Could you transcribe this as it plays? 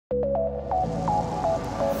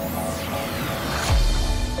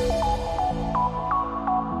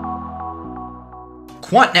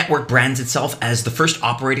Quant Network brands itself as the first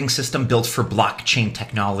operating system built for blockchain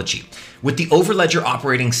technology, with the Overledger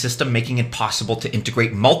operating system making it possible to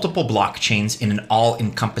integrate multiple blockchains in an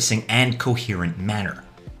all-encompassing and coherent manner.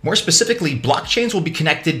 More specifically, blockchains will be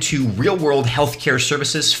connected to real-world healthcare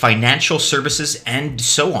services, financial services, and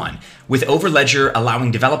so on, with Overledger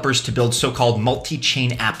allowing developers to build so-called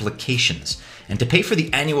multi-chain applications. And to pay for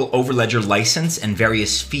the annual Overledger license and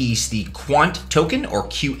various fees, the Quant token, or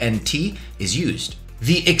QNT, is used.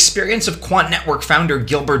 The experience of Quant Network founder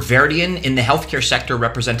Gilbert Verdian in the healthcare sector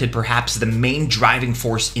represented perhaps the main driving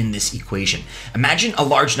force in this equation. Imagine a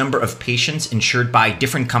large number of patients insured by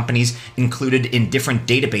different companies included in different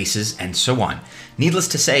databases and so on. Needless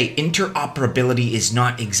to say, interoperability is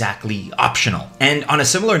not exactly optional. And on a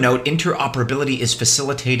similar note, interoperability is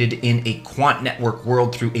facilitated in a Quant Network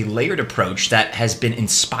world through a layered approach that has been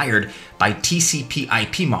inspired by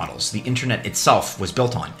TCP/IP models the internet itself was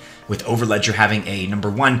built on, with Overledger having a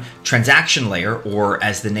number one transaction layer, or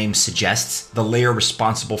as the name suggests, the layer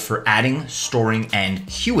responsible for adding, storing, and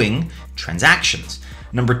queuing transactions.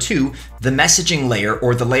 Number two, the messaging layer,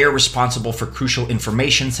 or the layer responsible for crucial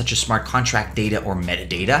information such as smart contract data or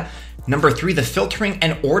metadata. Number three, the filtering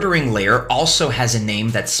and ordering layer also has a name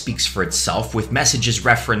that speaks for itself, with messages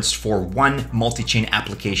referenced for one multi-chain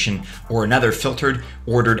application or another filtered,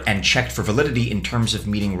 ordered, and checked for validity in terms of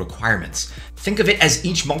meeting requirements. Think of it as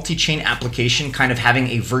each multi-chain application kind of having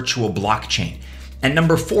a virtual blockchain. And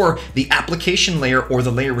number four, the application layer, or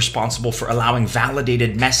the layer responsible for allowing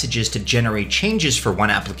validated messages to generate changes for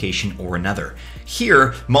one application or another.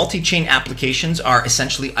 Here, multi-chain applications are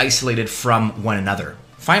essentially isolated from one another.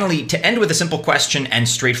 Finally, to end with a simple question and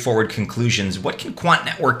straightforward conclusions, what can Quant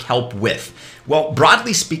Network help with? Well,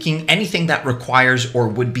 broadly speaking, anything that requires or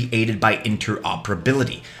would be aided by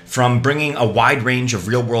interoperability, from bringing a wide range of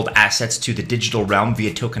real-world assets to the digital realm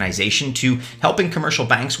via tokenization to helping commercial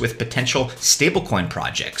banks with potential stablecoin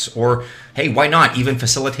projects, or hey, why not even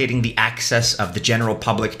facilitating the access of the general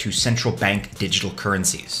public to central bank digital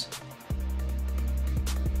currencies.